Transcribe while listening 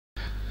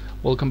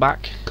Welcome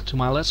back to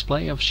my Let's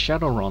Play of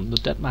Shadowrun, the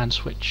Dead Man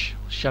Switch.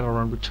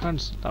 Shadowrun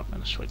Returns, the Dead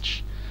Man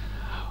Switch.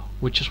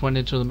 We just went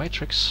into the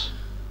Matrix,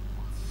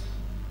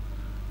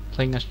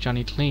 playing as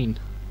Johnny Clean.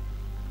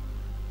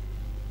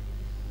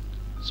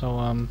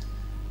 So,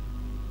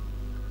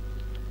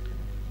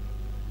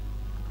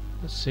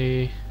 let's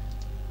see.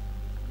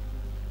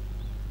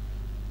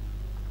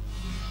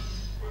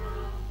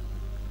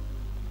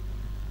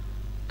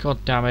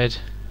 God damn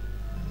it.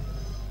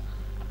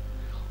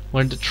 We're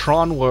in the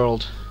Tron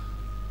world.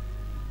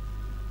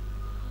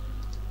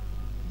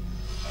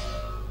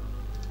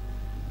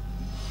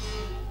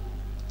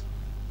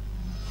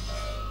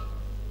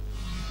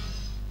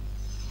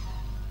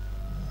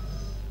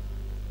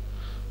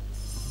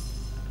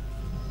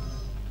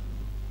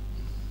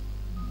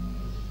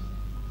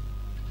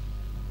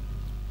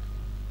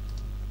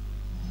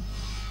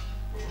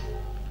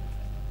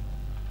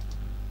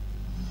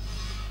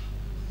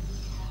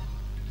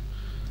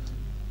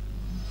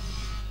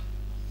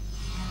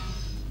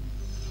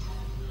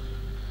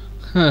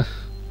 Huh.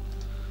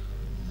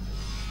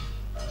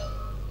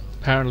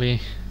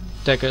 Apparently,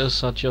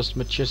 deckers are just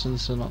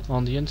magicians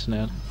on the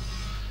internet.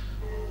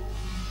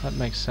 That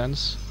makes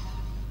sense.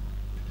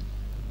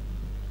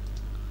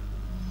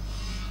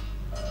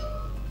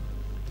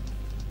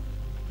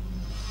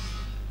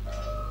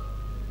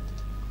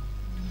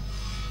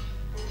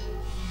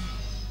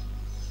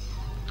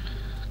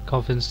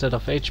 Cough instead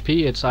of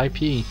HP, it's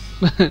IP.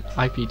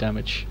 IP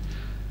damage.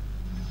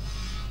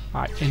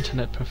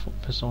 Internet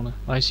persona.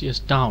 IC is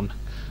down.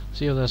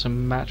 See if there's a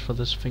match for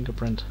this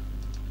fingerprint.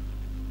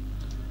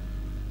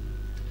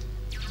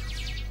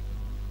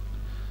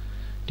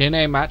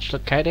 DNA match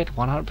located.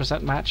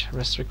 100% match.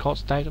 Rest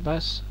records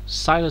database.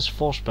 Silas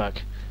Forsberg,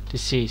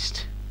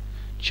 deceased.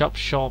 Chop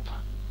shop,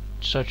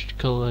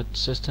 surgical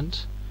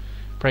assistant.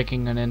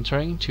 Breaking and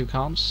entering, 2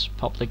 counts.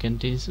 Public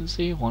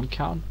indecency, 1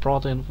 count.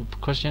 Brought in for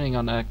questioning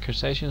on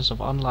accusations of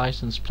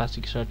unlicensed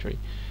plastic surgery.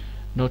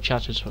 No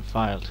charges were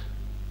filed.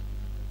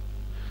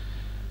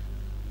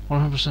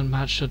 100%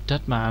 match to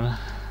Dead Man.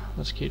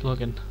 Let's keep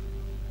looking.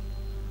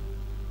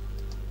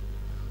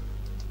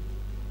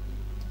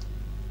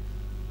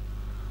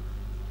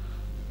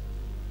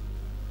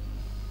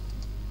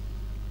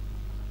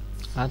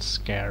 That's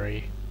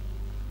scary.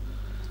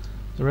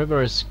 The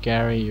river is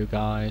scary, you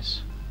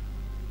guys.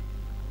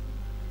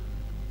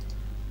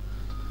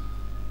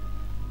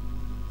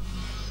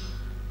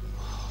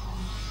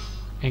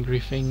 Angry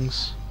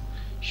things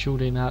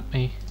shooting at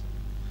me.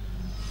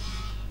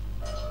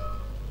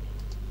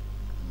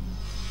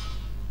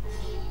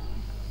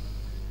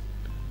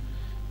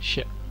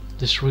 Shit,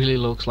 this really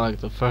looks like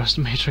the first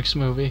Matrix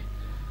movie,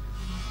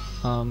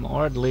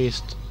 or at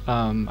least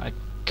a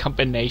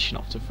combination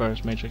of the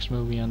first Matrix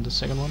movie and the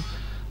second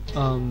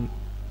one.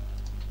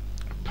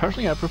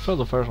 Personally, I prefer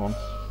the first one.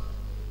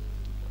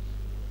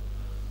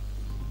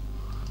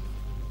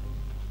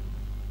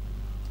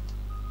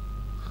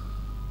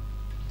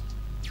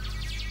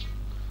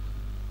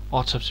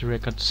 Autopsy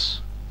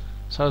records.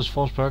 Silas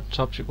Forsberg,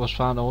 subject was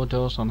found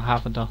overdosed on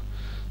half a dozen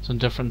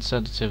different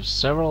sedatives.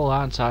 Several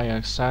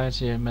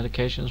anti-anxiety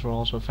medications were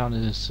also found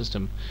in his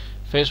system.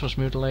 Face was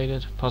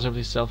mutilated,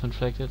 possibly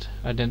self-inflicted.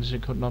 Identity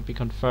could not be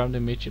confirmed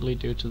immediately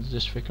due to the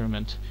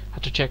disfigurement.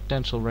 Had to check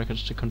dental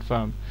records to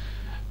confirm.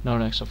 No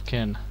next of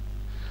kin.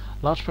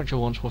 Large puncture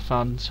wounds were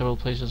found in several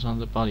places on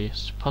the body,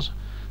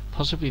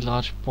 possibly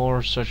large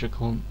bore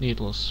surgical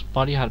needles.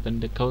 Body had been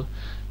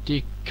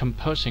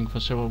decomposing for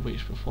several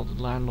weeks before the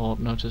landlord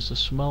noticed the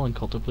smell and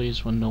called the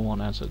police when no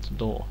one answered the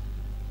door.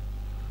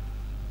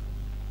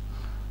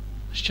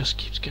 This just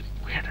keeps getting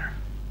weirder.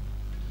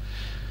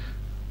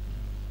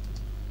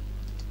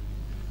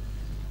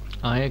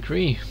 I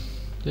agree.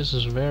 This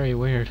is very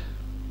weird.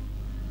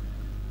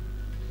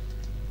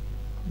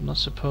 I'm not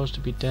supposed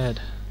to be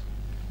dead.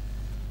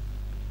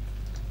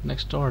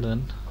 Next door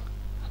then.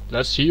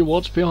 Let's see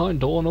what's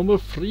behind door number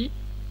 3.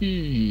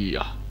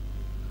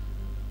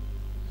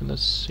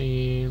 Let's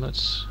see,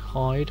 let's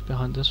hide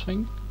behind this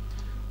thing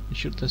and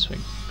shoot this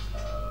thing.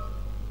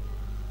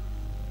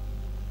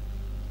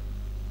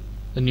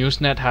 The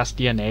Newsnet has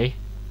DNA.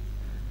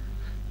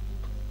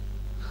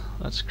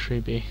 That's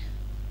creepy.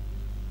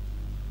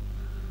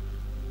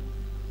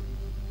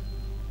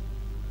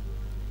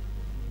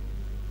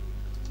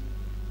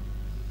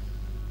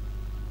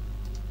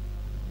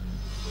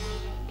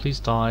 Please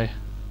die.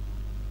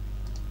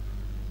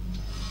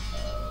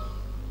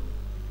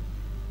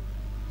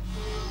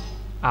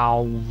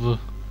 Ow.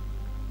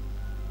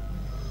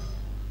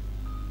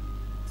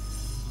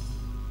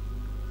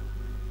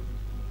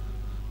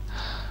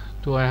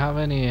 Do I have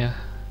any?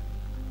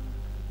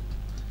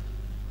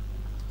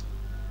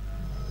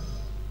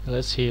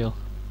 Let's heal.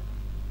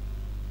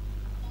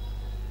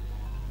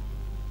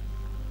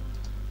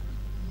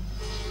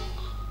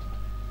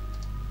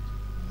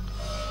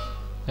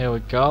 There we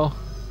go.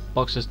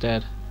 Box is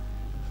dead.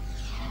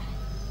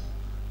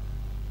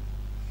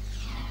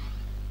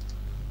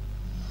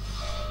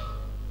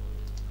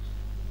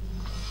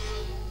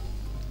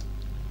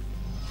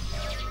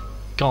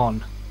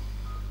 Gone.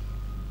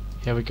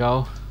 Here we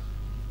go.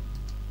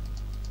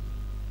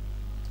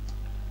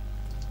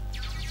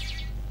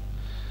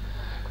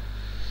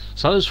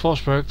 Silas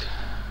Forsberg,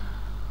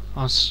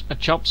 a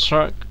chop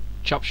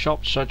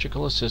shop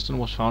surgical assistant,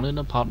 was found in an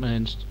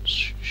apartment in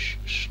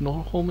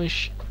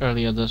Snohomish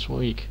earlier this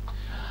week.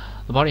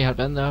 The body had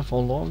been there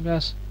for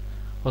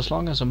as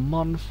long as a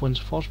month when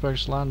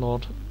Forsberg's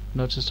landlord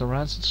noticed a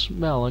rancid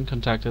smell and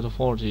contacted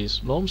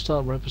authorities.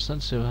 Lomsdale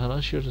representative had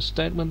issued a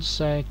statement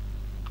saying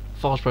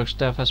Forsberg's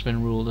death has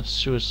been ruled a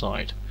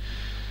suicide.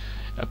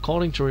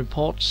 According to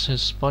reports,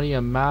 his body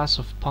a mass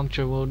of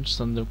puncture wounds,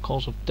 and the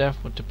cause of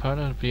death would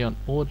apparently be an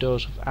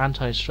overdose of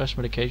anti-stress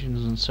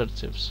medications and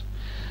sedatives.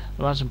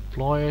 The man's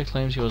employer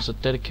claims he was a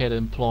dedicated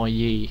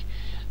employee,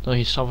 though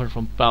he suffered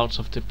from bouts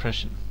of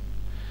depression.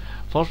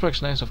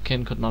 Forsberg's next of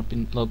kin could not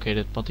be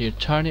located, but the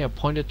attorney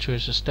appointed to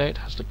his estate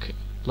has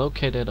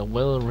located a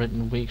will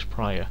written weeks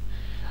prior,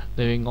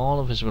 leaving all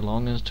of his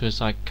belongings to a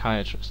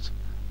psychiatrist.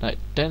 The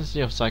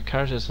identity of the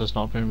psychiatrist has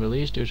not been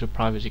released due to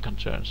privacy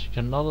concerns.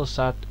 Yet another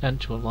sad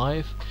end to a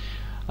life,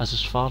 as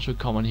is far too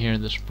common here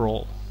in this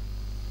brawl.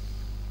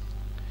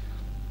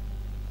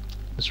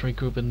 Let's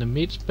regroup in the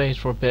meat space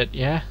for a bit,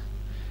 yeah?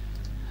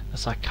 A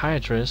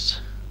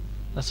psychiatrist?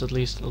 That's at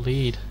least a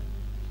lead.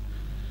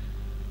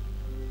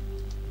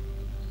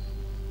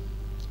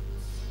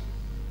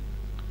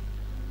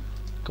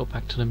 Go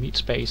back to the meat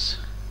space.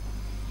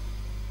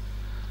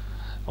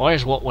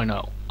 Here's what we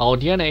know. Our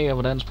DNA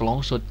evidence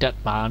belongs to a dead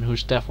man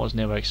whose death was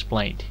never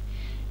explained.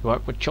 He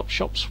worked with chop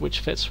shops, which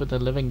fits with the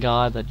living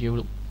guy that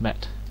you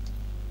met.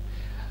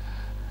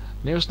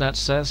 Newsnet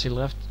says he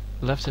left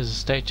his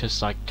estate to a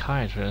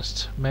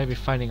psychiatrist. Maybe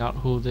finding out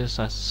who this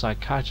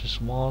psychiatrist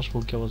was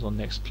will give us our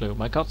next clue.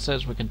 My gut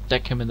says we can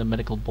deck him in the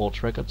medical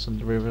board's records and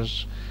the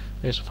rivers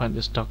to find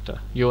this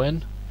doctor. You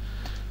in?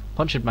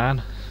 Punch it,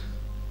 man.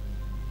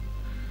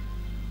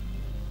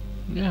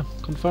 Yeah,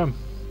 confirm.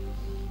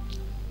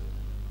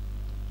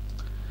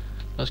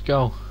 Let's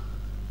go.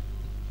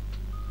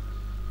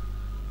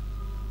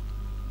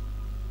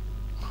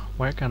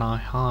 Where can I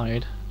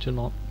hide to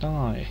not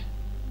die?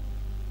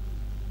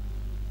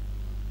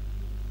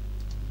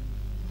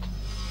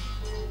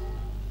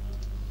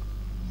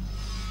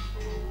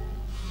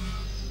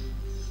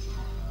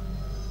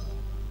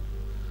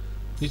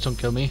 Please don't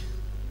kill me.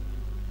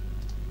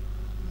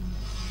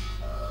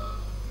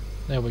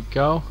 There we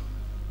go.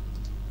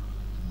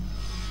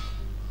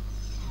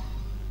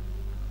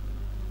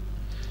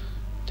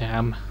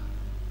 Damn.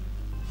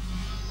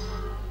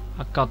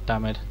 Oh, God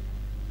damn it.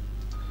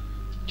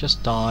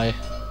 Just die.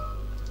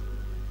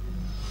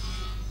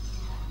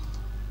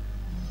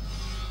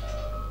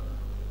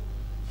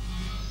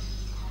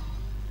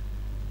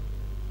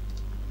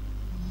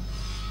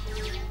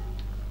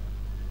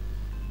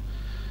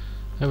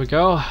 There we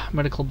go.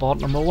 Medical board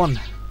number 1.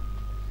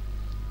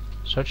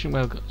 Searching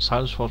medical.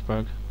 Silas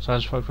Forsberg.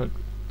 Silas Forsberg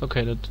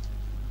located.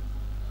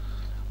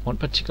 One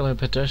particular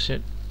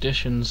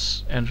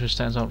petition's entry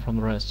stands out from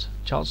the rest.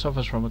 Child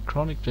suffers from a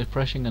chronic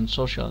depression and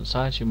social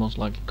anxiety, most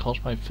likely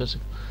caused by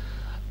physical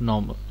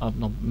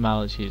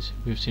abnormalities.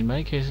 We've seen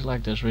many cases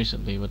like this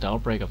recently, with the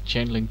outbreak of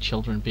changeling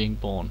children being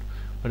born.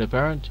 With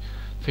apparent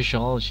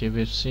physiology,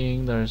 we've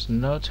seen there is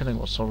no telling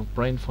what sort of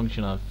brain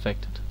function are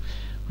affected.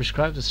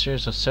 Prescribed a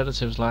series of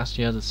sedatives last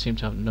year that seem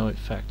to have no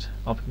effect,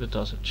 upping the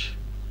dosage.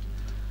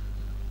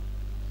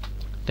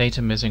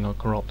 Data missing or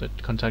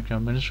corrupted. Contact your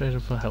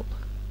administrator for help.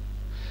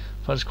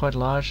 File is quite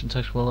large and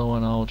takes well over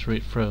an hour to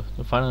read through.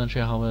 The final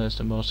entry, however, is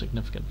the most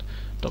significant.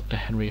 Dr.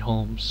 Henry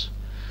Holmes.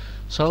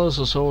 Silas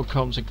has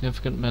overcome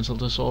significant mental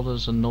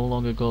disorders and no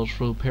longer goes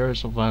through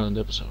periods of violent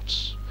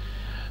episodes.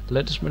 The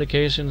latest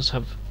medications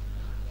have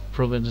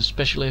proven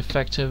especially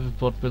effective,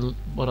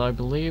 but I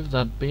believe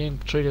that being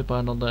treated by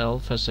another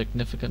elf has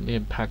significantly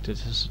impacted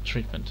his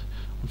treatment.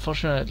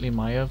 Unfortunately,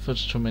 my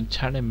efforts to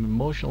maintain an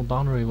emotional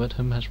boundary with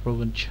him has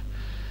proven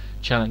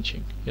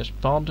challenging. He has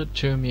bonded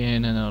to me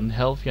in an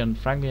unhealthy and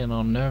frankly an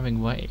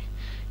unnerving way.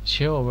 His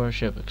hero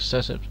worship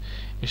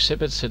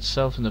exhibits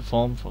itself in the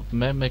form of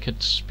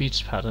mimicked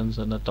speech patterns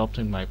and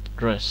adopting my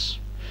dress.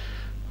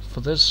 For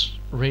this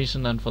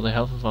reason and for the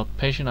health of our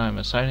patient, I am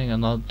assigning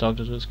another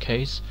doctor to his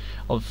case.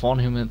 I'll inform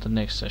him at the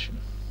next session.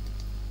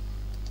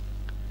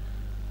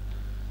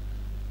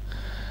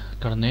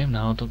 Got a name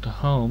now, Dr.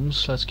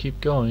 Holmes. Let's keep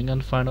going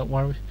and find out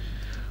where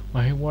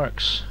he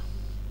works.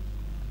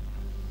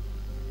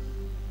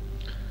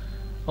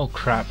 Oh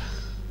crap.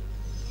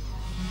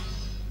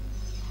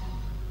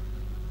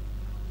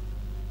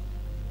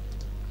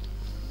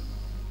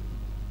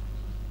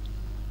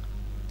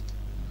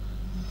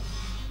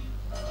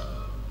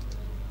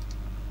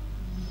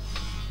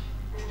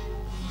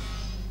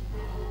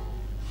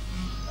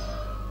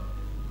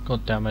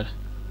 God damn it.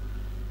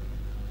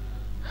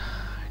 I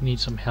need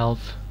some help.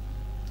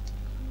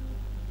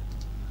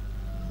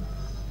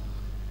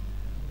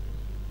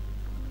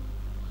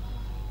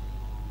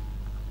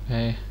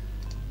 Okay.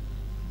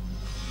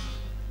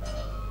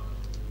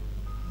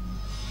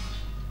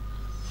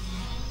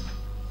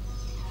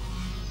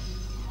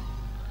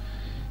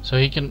 So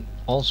he can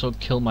also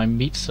kill my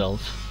meat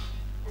self.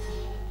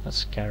 That's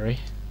scary.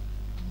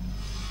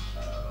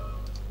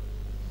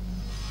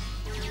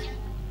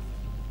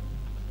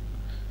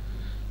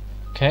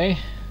 Okay.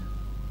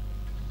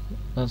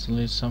 That's at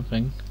least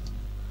something.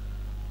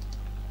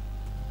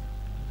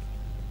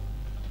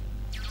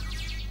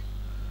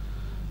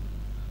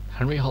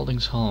 Henry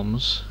Holdings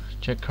Holmes.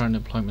 Check current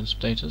employment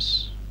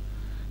status.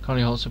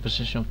 Currently holds the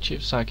position of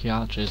Chief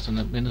Psychiatrist and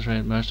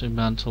Administrator at Mercy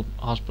Mental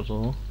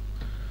Hospital.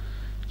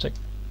 Check.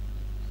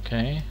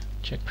 Okay.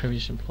 Check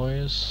previous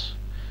employers.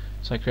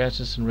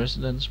 Psychiatrist in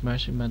residence,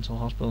 Mercy Mental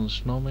Hospital in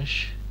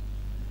Snormish.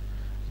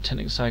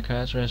 Attending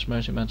psychiatrist,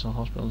 Mercy Mental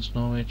Hospital in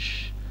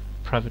Snorwich.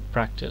 Private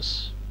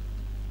practice.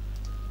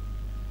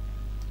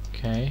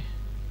 Okay.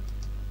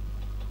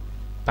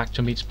 Back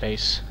to meat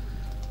space.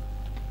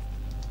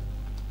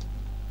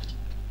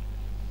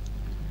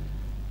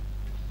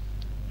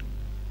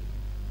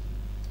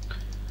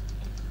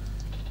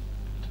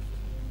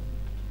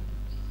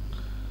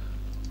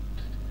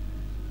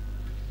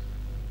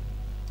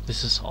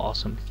 This is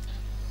awesome.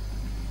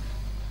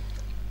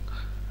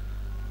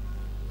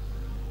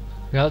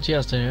 Reality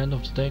as the end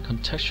of the day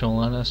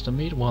contextual, and as the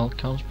meat world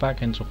comes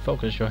back into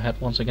focus, your head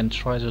once again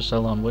tries to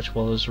settle on which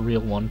world is the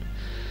real one.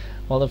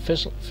 While the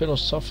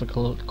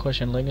philosophical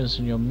question lingers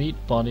in your meat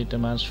body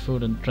demands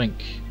food and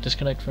drink.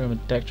 Disconnect from the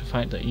deck to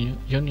find the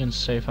Union's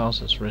safe house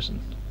has risen.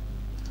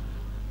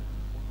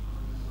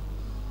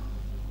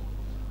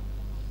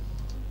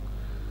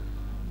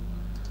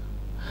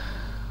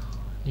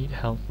 Need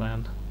help,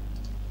 man.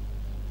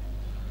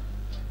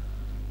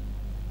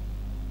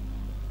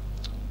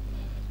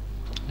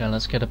 Yeah,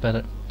 let's get a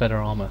better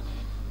armor.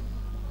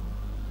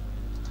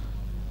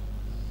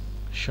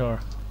 Sure.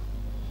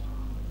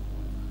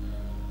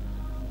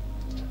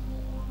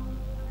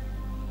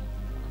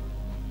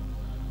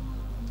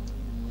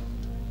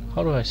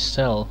 How do I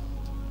sell?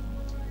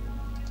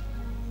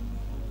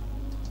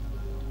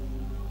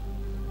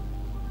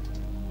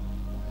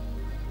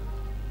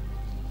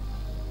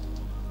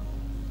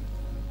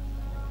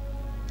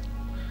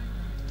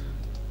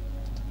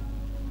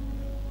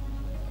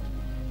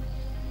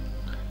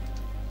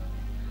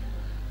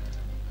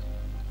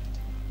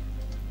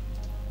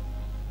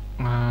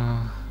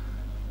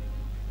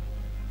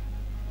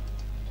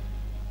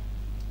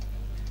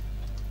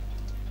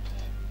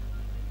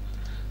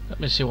 Let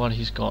me see what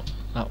he's got.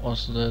 That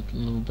was the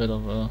little bit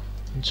of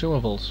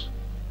consumables.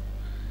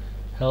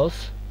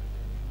 Health?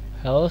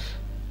 Health?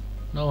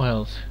 No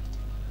health.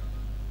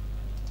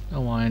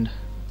 No mind.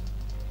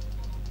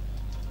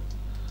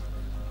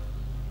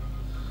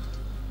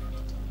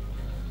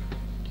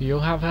 Do you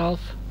have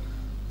health?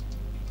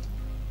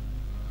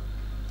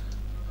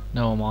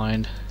 No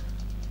mind.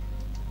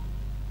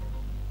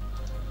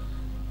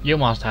 You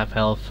must have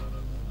health.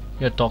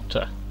 You're a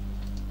doctor.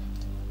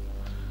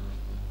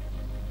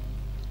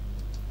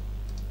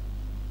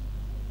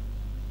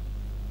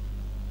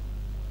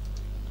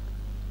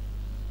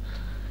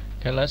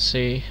 Okay, let's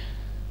see.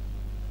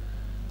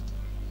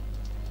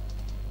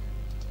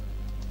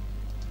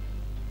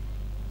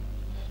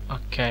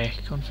 Okay,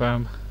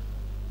 confirm.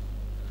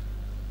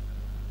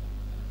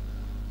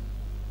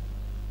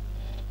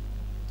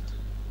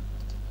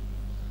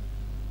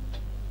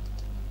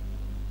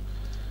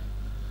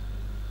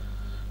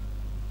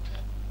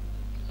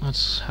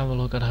 Let's have a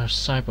look at her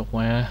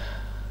cyberware.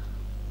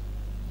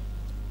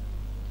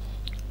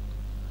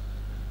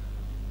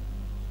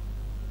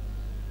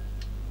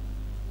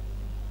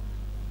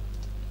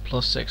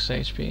 Plus 6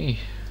 HP.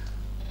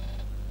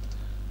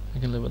 I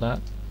can live with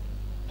that.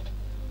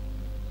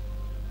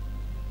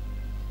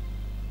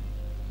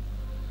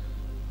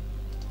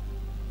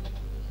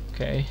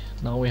 Okay,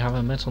 now we have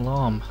a metal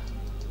arm.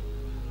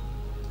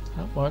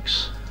 That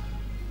works.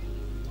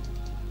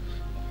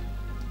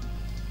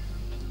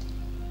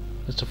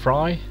 Mr.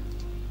 Fry?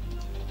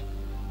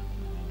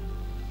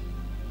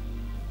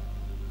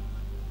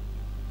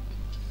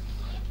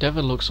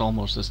 Devin looks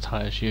almost as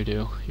tired as you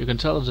do. You can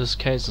tell that this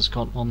case has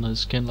got on his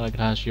skin like it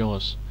has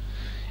yours.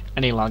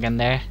 Any log in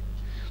there?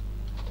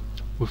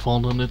 We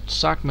found an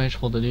exact match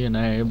for the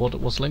DNA, but it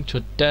was linked to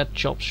a dead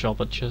chop shop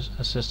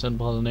assistant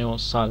by the name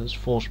of Silas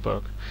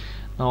Forsberg.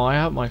 Now I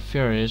have my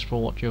theories for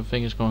what you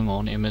think is going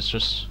on here,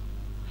 mistress.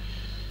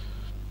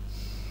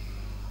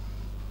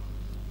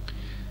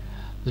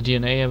 The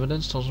DNA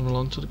evidence doesn't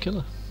belong to the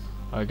killer.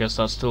 I guess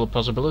that's still a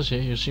possibility.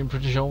 You seem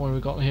pretty sure when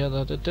we got here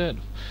that it did.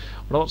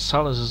 What about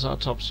Salas's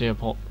autopsy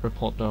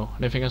report though?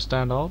 Anything that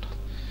stand out?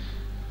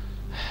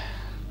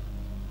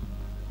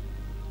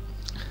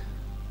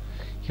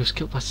 He was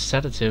killed by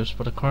sedatives,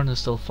 but the coroner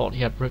still thought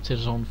he had ripped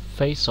his own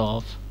face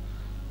off.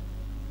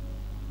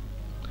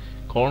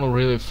 Coroner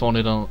really phoned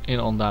it in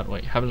on that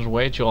way. Happens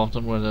way too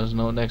often where there's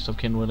no next of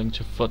kin willing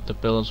to foot the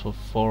bills for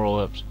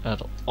thorough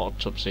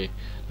autopsy.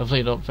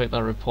 Definitely don't think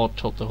that report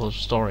told the whole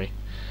story.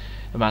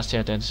 It matched the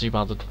identity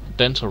by the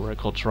dental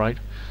records, right?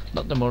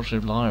 Not the most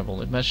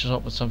reliable. It matches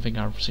up with something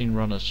I've seen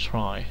runners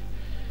try.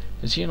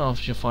 It's easy enough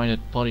if you find a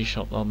body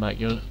shop that'll make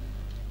you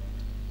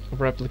a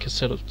replica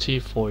set of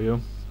teeth for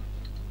you.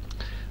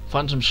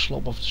 Find some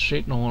slop off the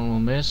street no one will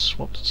miss,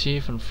 swap the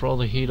teeth and throw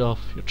the heat off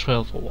your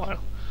trail for a while.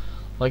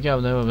 Like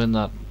I've never been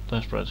that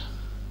desperate.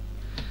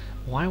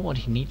 Why would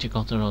he need to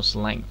go to those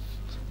lengths?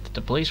 The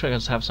Did the police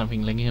records have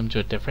something linking him to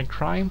a different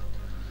crime?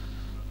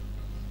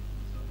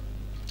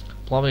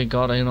 Blobby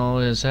got in all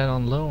his head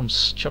on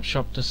loans. Chop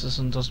chop, this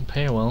doesn't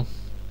pay well.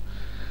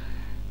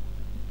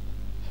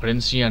 We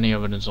didn't see any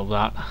evidence of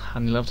that,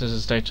 and he left his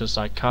estate to a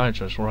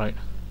psychiatrist, right?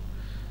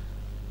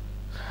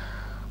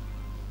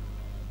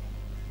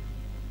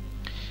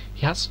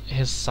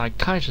 His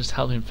psychiatrist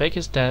helped him fake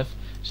his death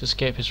to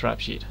escape his rap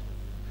sheet.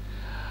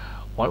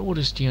 Why would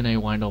his DNA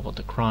wind up at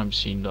the crime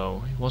scene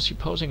though? Was he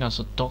posing as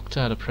a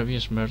doctor at a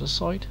previous murder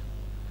site?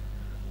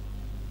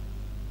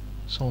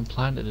 Someone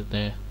planted it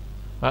there.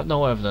 I had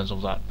no evidence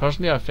of that.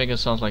 Personally, I think it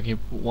sounds like he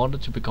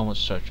wanted to become a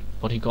surgeon,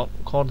 but he got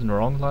caught in the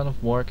wrong line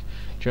of work.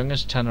 During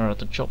his tenure at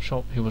the chop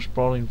shop, he was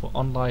brought in for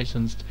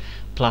unlicensed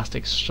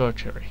plastic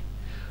surgery.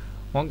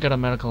 Won't get a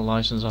medical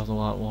license after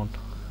that one.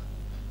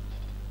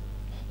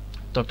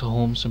 Dr.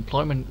 Holmes'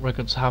 employment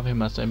records have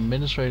him as the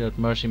administrator at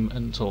Mercy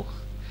Mental.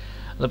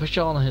 The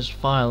picture on his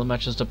file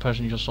matches the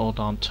person you saw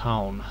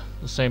downtown,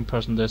 the same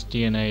person this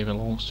DNA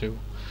belongs to.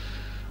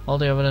 All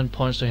the evidence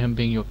points to him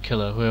being your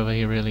killer, whoever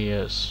he really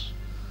is.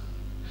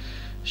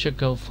 Should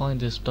go find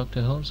this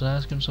Dr. Holmes and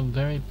ask him some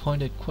very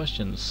pointed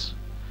questions.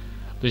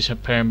 Please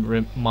pay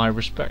him my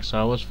respects. I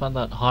always found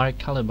that high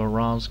caliber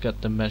rounds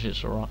get the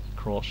message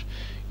across.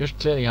 You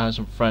clearly have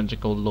some friends that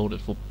go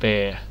loaded for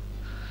bear.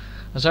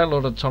 As I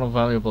loaded a ton of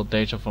valuable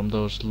data from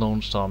those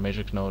Lone Star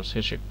Matrix nodes,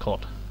 here's your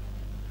cut.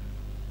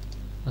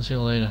 I'll see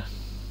you later.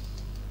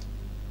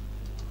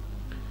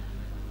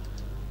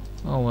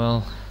 Oh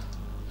well.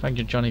 Thank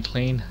you, Johnny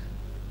Clean.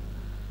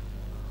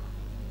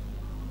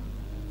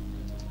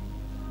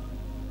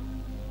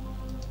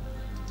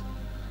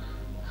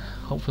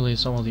 Hopefully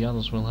some of the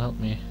others will help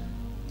me.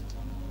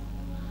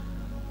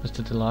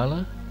 Mr.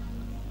 Delilah?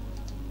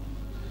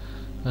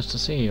 Nice to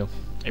see you.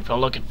 If you're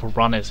looking for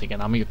runners again,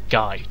 I'm your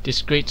guy.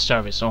 Discreet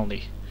service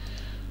only.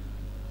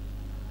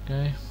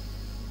 Okay.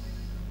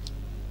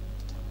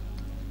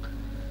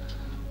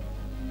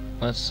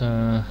 Let's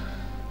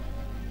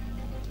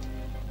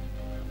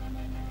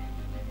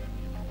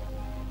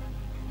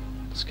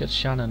get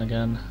Shannon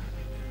again.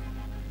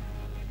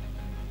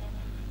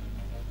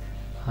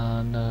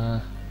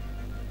 And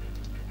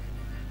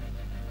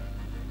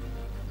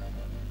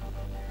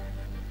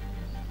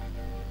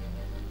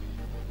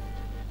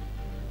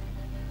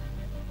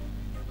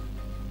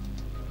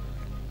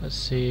let's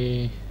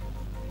see.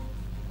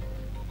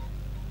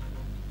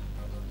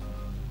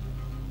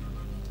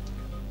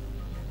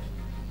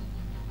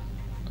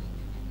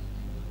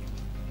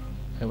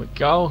 There we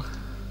go.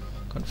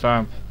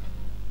 Confirm.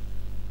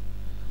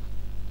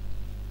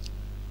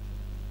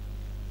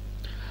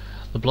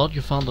 The blood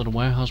you found at the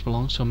warehouse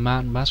belongs to a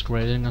man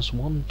masquerading as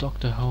one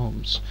Dr.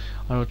 Holmes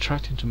and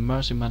retracting to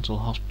Mercy Mental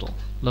Hospital,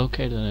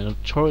 located in the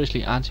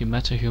notoriously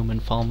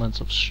anti-metahuman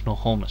farmlands of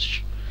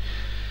Snohomish.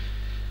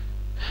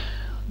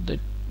 The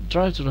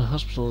drive to the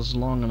hospital is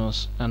long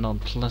and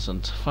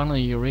unpleasant.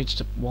 Finally, you reach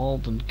the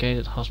walled and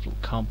gated hospital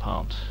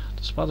compound.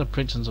 Despite the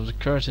pretense of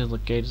security, the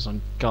gate is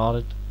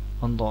unguarded,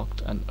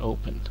 unlocked, and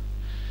open.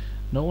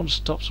 No one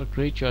stops or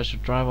greets you as you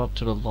drive up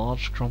to the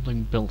large,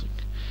 crumbling building.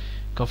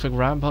 Gothic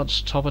ramparts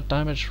top a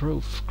damaged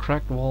roof,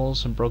 cracked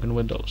walls, and broken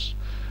windows.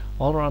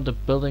 All around the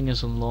building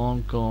is a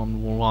lawn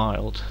gone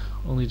wild.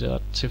 Only the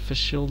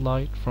artificial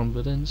light from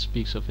within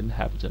speaks of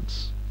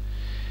inhabitants.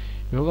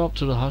 You walk up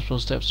to the hospital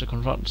steps to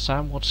confront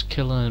Sam Watt's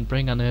killer and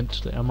bring an end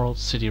to the Emerald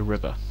City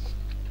River.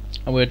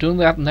 And we're doing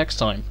that next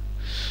time.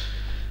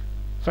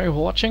 Thank you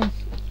for watching.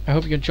 I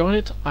hope you enjoyed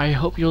it. I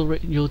hope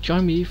you'll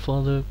join me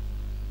for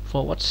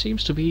what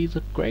seems to be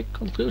the great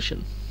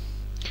conclusion.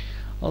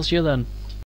 I'll see you then.